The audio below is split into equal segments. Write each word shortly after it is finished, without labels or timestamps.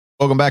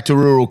Welcome back to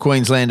Rural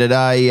Queensland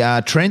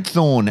today. Trent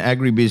Thorne,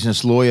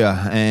 agribusiness lawyer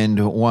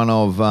and one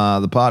of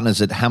the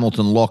partners at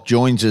Hamilton Lock,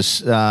 joins us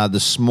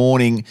this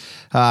morning.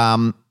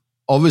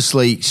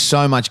 Obviously,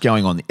 so much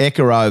going on. The Ek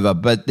are over,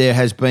 but there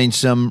has been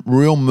some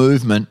real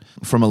movement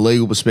from a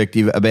legal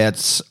perspective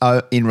about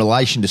in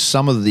relation to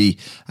some of the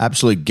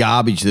absolute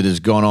garbage that has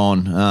gone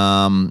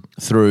on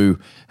through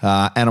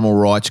animal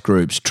rights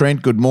groups.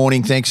 Trent, good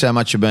morning. Thanks so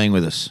much for being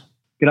with us.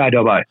 G'day,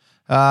 Dobbo.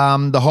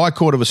 The High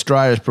Court of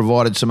Australia has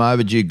provided some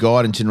overdue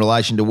guidance in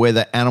relation to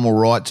whether animal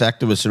rights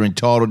activists are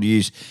entitled to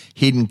use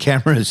hidden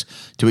cameras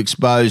to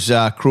expose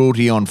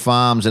cruelty on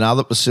farms and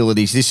other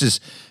facilities. This is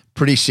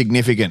pretty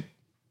significant.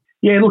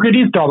 Yeah, look, it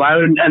is,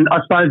 Dobbo, and I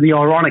suppose the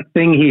ironic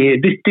thing here,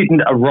 this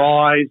didn't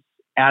arise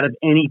out of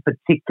any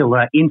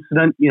particular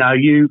incident. You know,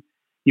 you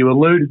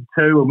alluded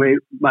to, and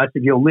most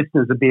of your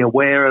listeners would be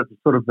aware of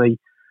sort of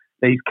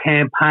these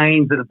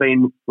campaigns that have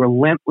been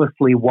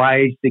relentlessly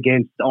waged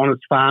against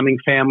honest farming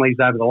families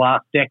over the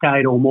last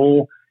decade or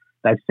more.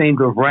 They seem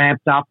to have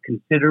ramped up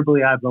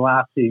considerably over the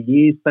last few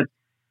years. But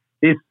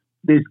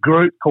this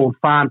group called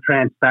Farm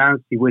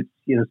Transparency, which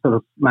sort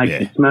of makes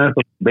you smirk a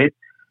little bit,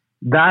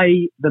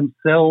 they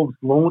themselves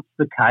launched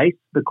the case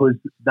because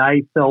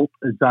they felt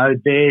as though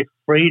their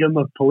freedom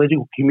of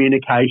political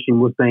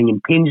communication was being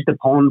impinged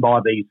upon by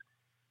these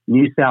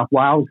New South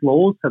Wales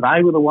laws. So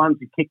they were the ones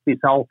who kicked this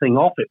whole thing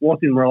off. It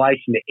wasn't in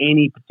relation to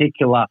any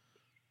particular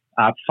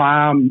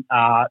farm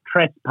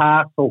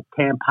trespass or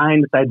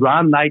campaign that they'd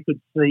run. They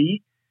could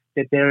see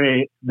that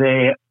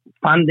their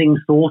funding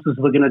sources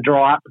were going to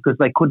dry up because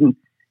they couldn't,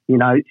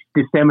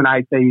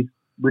 disseminate these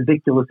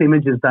ridiculous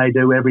images they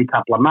do every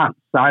couple of months.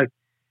 So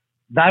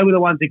they were the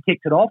ones who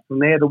kicked it off, and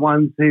they're the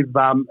ones who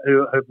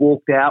have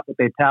walked out with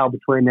their tail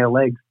between their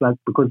legs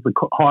because the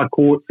High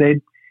Court said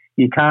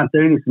you can't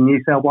do this in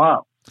New South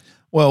Wales.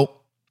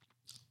 Well,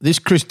 this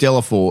Chris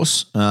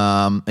Delaforce,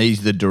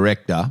 he's the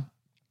director,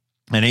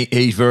 and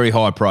he's very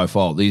high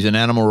profile. He's an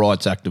animal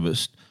rights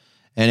activist.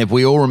 And if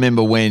we all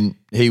remember when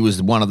he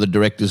was one of the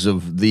directors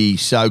of the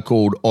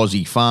so-called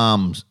Aussie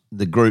Farms,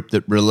 the group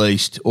that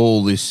released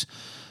all this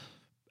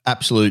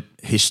absolute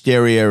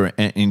hysteria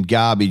and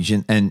garbage,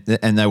 and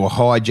they were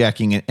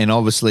hijacking it, and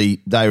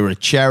obviously they were a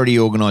charity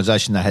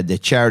organisation. They had their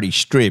charity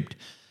stripped.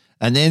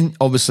 And then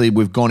obviously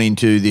we've gone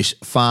into this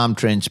Farm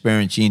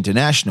Transparency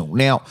International.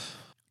 Now,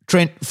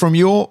 Trent, from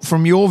your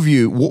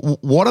view,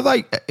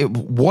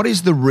 what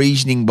is the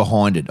reasoning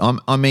behind it?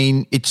 I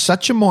mean, it's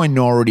such a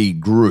minority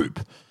group.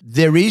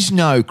 There is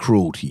no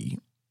cruelty.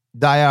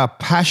 They are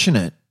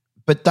passionate,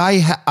 but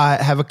they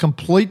have a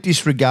complete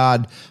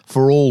disregard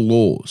for all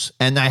laws,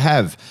 and they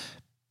have.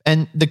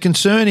 And the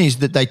concern is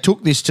that they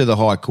took this to the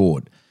High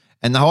Court,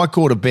 and the High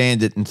Court have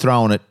banned it and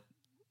thrown it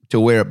to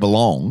where it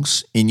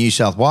belongs in New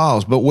South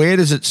Wales. But where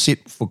does it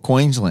sit for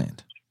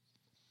Queensland?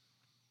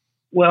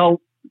 Well,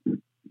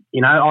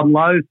 I'm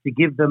loath to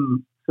give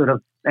them sort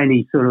of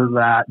any sort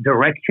of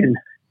direction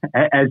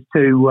as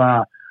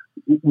to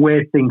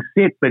where things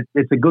sit, but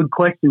it's a good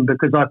question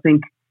because I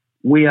think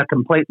we are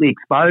completely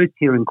exposed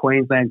here in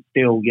Queensland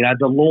still.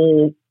 The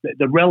law,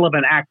 the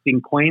relevant act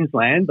in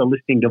Queensland, the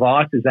Listening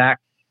Devices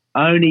Act,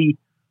 only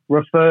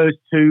refers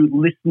to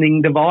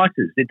listening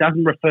devices. It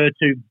doesn't refer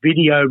to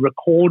video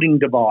recording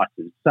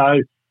devices.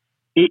 So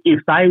if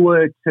they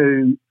were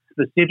to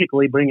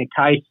specifically bring a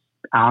case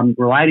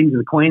relating to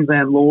the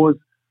Queensland laws,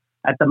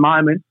 at the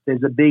moment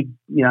there's a big,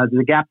 there's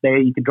a gap there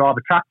you could drive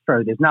a truck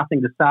through. There's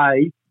nothing to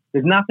say.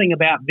 There's nothing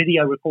about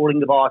video recording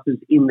devices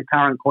in the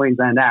current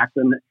Queensland Act.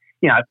 And,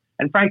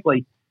 and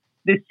frankly,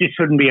 this just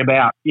shouldn't be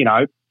about,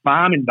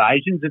 farm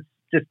invasions. It's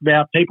just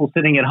about people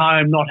sitting at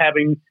home not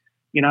having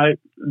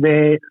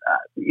their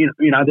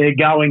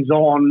goings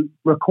on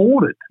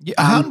recorded.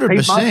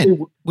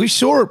 100%. We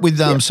saw it with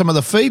some of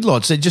the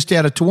feedlots. They're just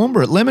out of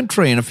Toowoomba at Lemon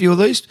Tree and a few of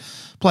these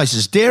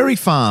places. Dairy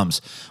farms.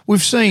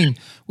 We've seen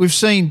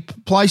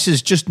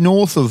places just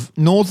north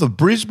of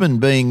Brisbane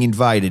being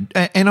invaded.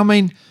 And I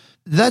mean,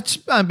 that's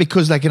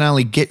because they can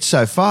only get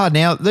so far.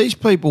 Now, these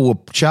people were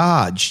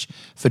charged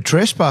for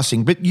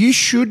trespassing, but you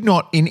should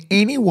not in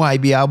any way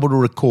be able to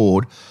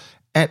record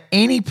at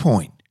any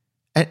point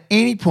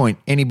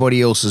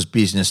anybody else's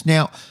business.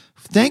 Now,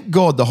 thank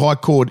God the High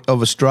Court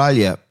of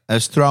Australia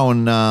has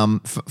thrown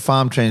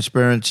Farm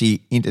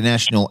Transparency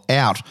International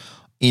out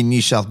in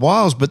New South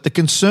Wales, but the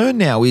concern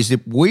now is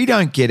if we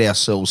don't get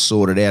ourselves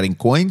sorted out in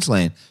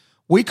Queensland,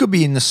 we could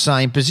be in the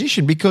same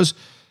position because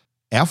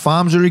our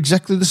farms are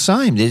exactly the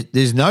same.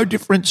 There's no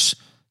difference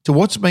to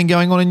what's been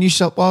going on in New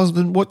South Wales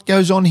than what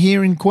goes on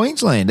here in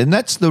Queensland, and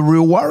that's the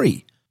real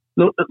worry.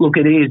 Look,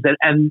 it is,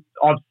 and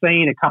I've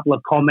seen a couple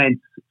of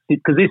comments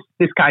because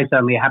this case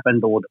only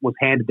happened or was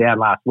handed down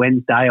last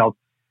Wednesday.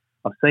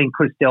 I've seen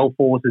Chris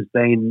Delaforce has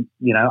been,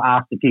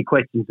 asked a few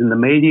questions in the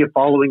media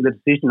following the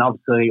decision.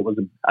 Obviously, it was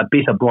a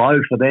bitter blow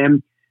for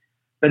them,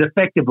 but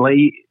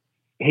effectively,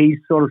 he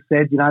sort of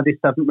said, this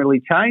doesn't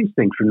really change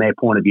things from their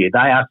point of view. They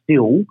are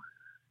still,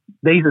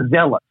 these are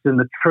zealots in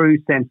the true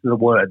sense of the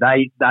word.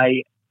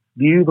 They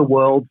view the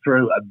world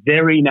through a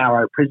very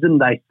narrow prism.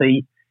 They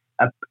see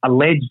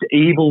alleged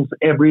evils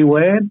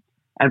everywhere.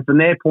 And from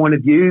their point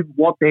of view,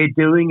 what they're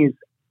doing is,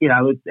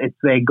 it's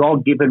their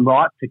God-given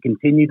right to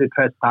continue to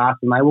trespass,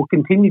 and they will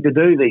continue to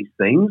do these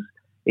things,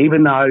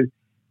 even though,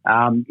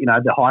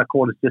 the High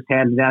Court has just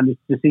handed down this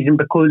decision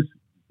because,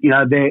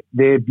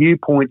 their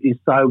viewpoint is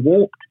so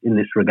warped in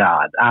this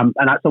regard.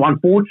 So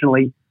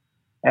unfortunately,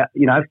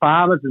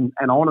 farmers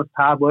and honest,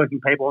 hard-working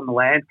people on the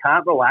land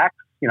can't relax.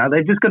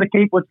 They've just got to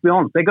keep, let's be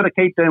honest, they've got to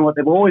keep doing what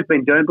they've always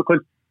been doing because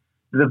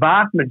the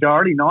vast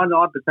majority,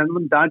 99% of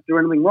them, don't do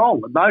anything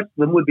wrong. And most of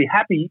them would be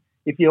happy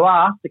if you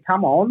asked to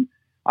come on,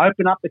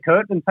 open up the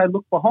curtain and say,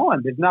 look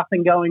behind. There's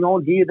nothing going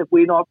on here that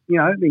we're not,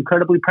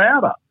 incredibly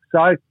proud of.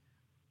 So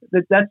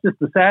that's just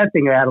the sad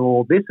thing out of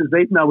all this is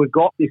even though we've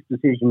got this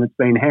decision that's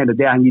been handed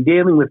down, you're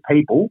dealing with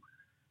people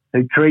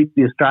who treat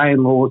the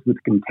Australian laws with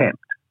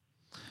contempt.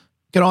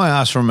 Can I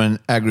ask from an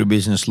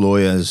agribusiness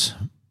lawyer's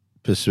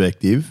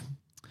perspective,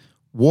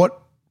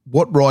 what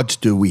rights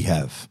do we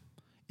have?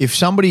 If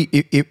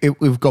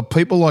we've got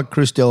people like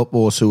Chris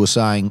Delapforce who are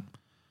saying,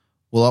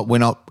 well, we're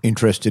not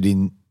interested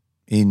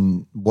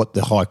in what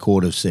the High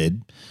Court has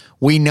said,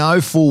 we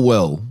know full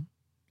well,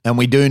 and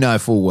we do know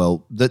full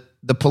well, that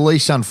the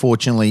police,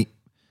 unfortunately,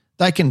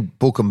 they can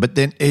book them, but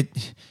then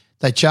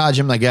they charge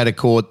them, they go to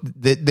court,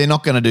 they're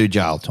not going to do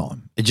jail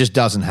time. It just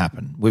doesn't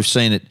happen. We've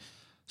seen it.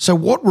 So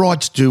what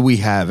rights do we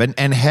have,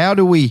 and how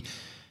do we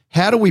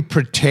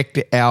protect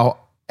our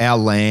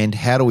land?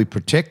 How do we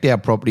protect our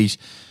properties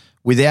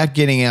without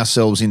getting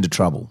ourselves into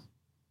trouble?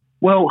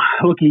 Well,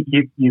 look,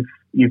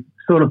 you've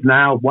sort of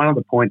nailed one of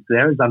the points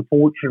there. Is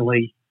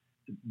unfortunately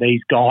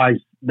these guys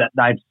that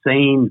they've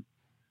seen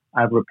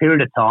over a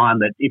period of time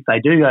that if they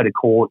do go to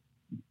court,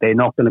 they're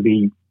going to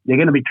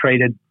be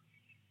treated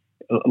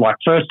like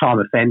first-time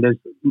offenders.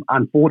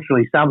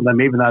 Unfortunately, some of them,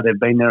 even though they've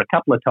been there a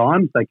couple of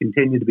times, they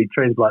continue to be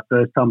treated like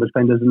first-time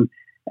offenders.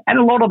 And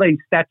a lot of these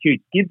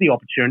statutes give the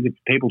opportunity for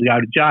people to go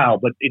to jail,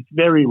 but it's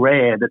very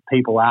rare that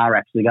people are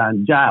actually going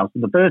to jail.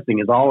 So the first thing,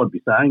 as I would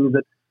be saying, is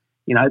that,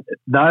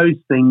 those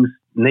things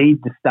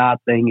need to start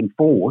being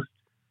enforced.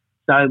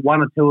 So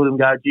one or two of them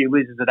go, gee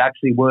whiz, is it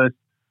actually worth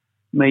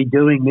me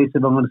doing this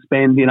if I'm going to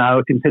spend,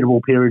 a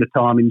considerable period of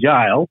time in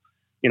jail,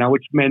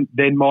 which meant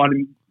then might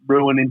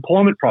ruin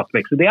employment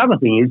prospects. So the other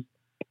thing is,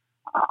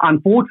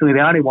 unfortunately,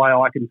 the only way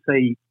I can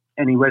see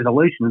any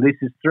resolution of this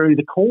is through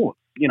the courts,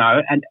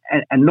 and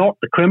not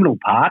the criminal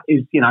part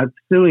is,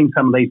 suing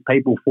some of these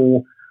people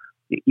for,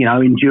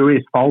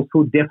 injurious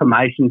falsehood,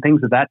 defamation,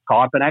 things of that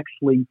type, and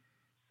actually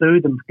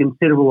sue them for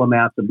considerable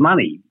amounts of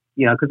money,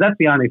 because that's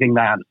the only thing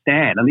they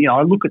understand. And,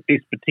 I look at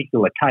this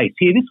particular case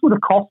here, this would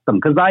have cost them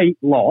because they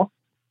lost,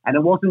 and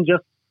it wasn't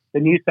just the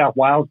New South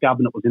Wales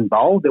government was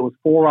involved. There was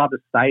 4 other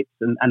states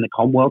and the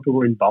Commonwealth who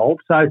were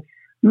involved. So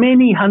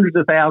many hundreds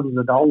of thousands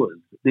of dollars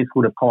this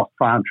would have cost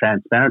Farm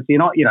Transparency.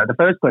 And, the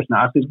first question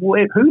I ask is,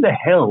 well, who the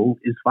hell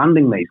is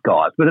funding these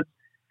guys? But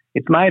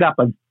it's made up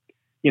of,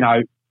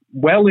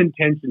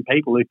 well-intentioned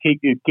people who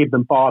give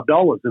them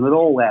 $5 and it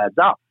all adds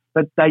up.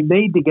 But they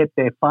need to get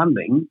their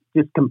funding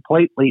just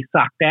completely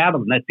sucked out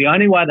of them. That's the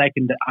only way they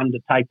can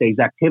undertake these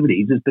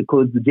activities is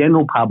because the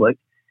general public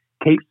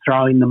keeps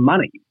throwing them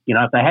money.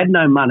 If they had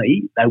no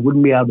money, they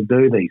wouldn't be able to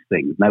do these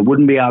things. They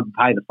wouldn't be able to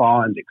pay the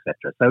fines,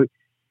 etc. So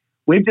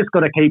we've just got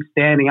to keep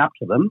standing up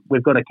to them.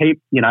 We've got to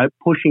keep,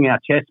 pushing our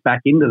chest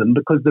back into them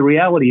because the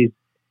reality is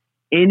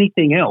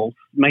anything else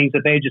means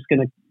that they're just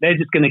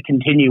going to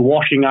continue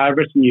washing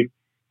over us, and you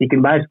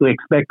can basically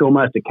expect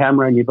almost a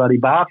camera in your bloody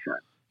bathroom.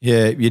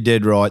 Yeah, you're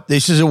dead right.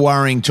 This is a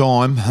worrying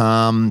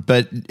time,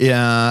 but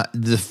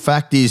the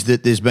fact is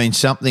that there's been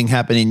something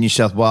happen in New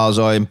South Wales.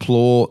 I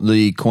implore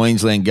the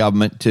Queensland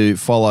government to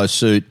follow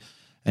suit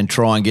and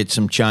try and get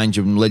some change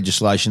in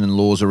legislation and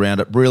laws around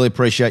it. Really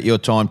appreciate your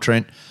time,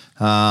 Trent.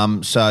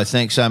 So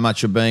thanks so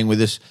much for being with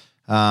us.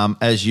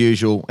 As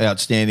usual,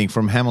 outstanding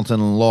from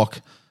Hamilton and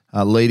Locke,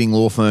 a leading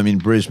law firm in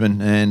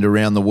Brisbane and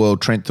around the world.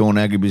 Trent Thorne,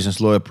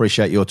 agribusiness lawyer.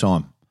 Appreciate your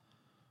time.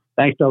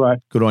 Thanks, Dobbo.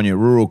 Good on you.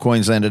 Rural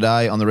Queensland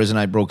Today on the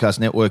Resonate Broadcast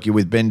Network. You're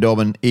with Ben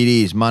Dobbin. It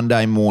is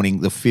Monday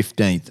morning, the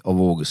 15th of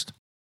August.